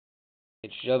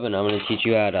It's shove, and I'm going to teach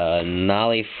you how to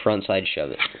nollie front side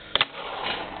shove it.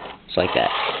 It's like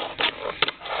that.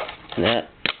 And that,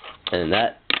 and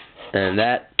that, and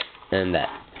that, and that.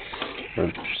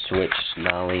 Or switch,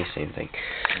 nollie, same thing.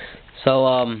 So,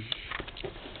 all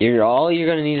you're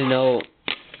going to need to know,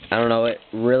 I don't know, it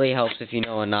really helps if you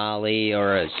know a nollie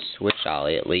or a switch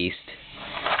ollie at least.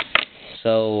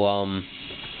 So,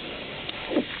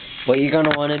 what you're going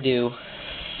to want to do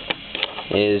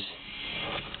is,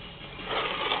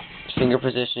 finger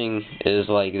positioning is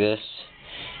like this,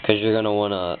 because you're going to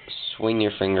want to swing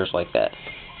your fingers like that.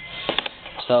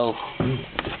 So,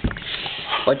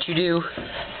 what you do,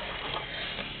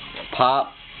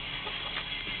 pop,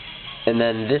 and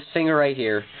then this finger right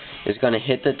here is going to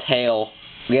hit the tail.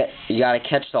 You got to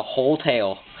catch the whole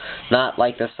tail, not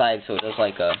like the side, so it does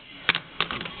like a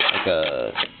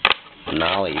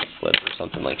nollie flip or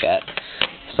something like that.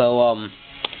 So,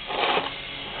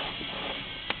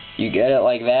 you get it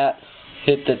like that,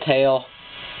 hit the tail,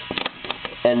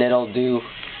 and it'll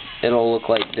look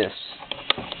like this,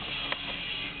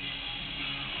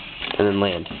 and then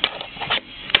land.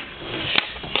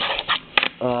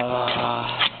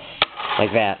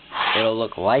 Like that. It'll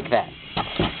look like that,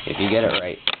 if you get it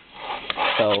right.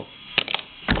 So,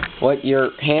 what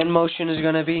your hand motion is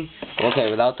going to be, okay,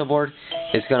 without the board,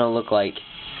 it's going to look like,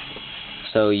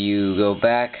 so you go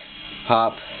back,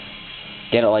 pop,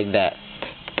 get it like that.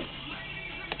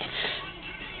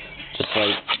 Just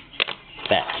like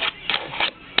that.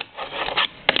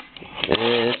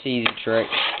 It's an easy trick.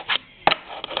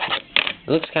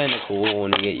 It looks kind of cool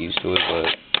when you get used to it,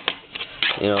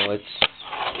 but, you know, it's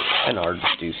kind of hard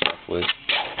to do stuff with.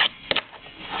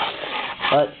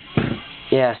 But,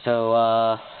 yeah,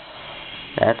 so,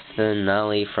 that's the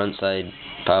nollie front side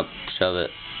pop shove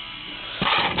it.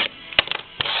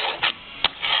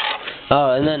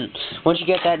 Oh, and then, once you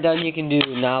get that done, you can do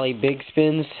nollie big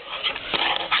spins,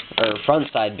 or front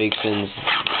side big spins.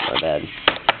 My bad.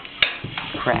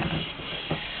 Crap.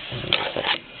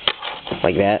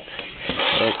 Like that.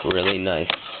 Look really nice.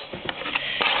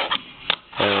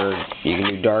 Or you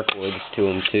can do dark woods to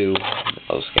them too.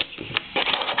 Oh, sketchy.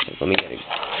 Let me get it.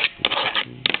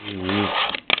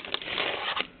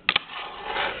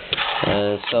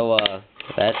 So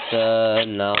that's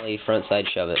nollie front side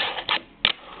shove it.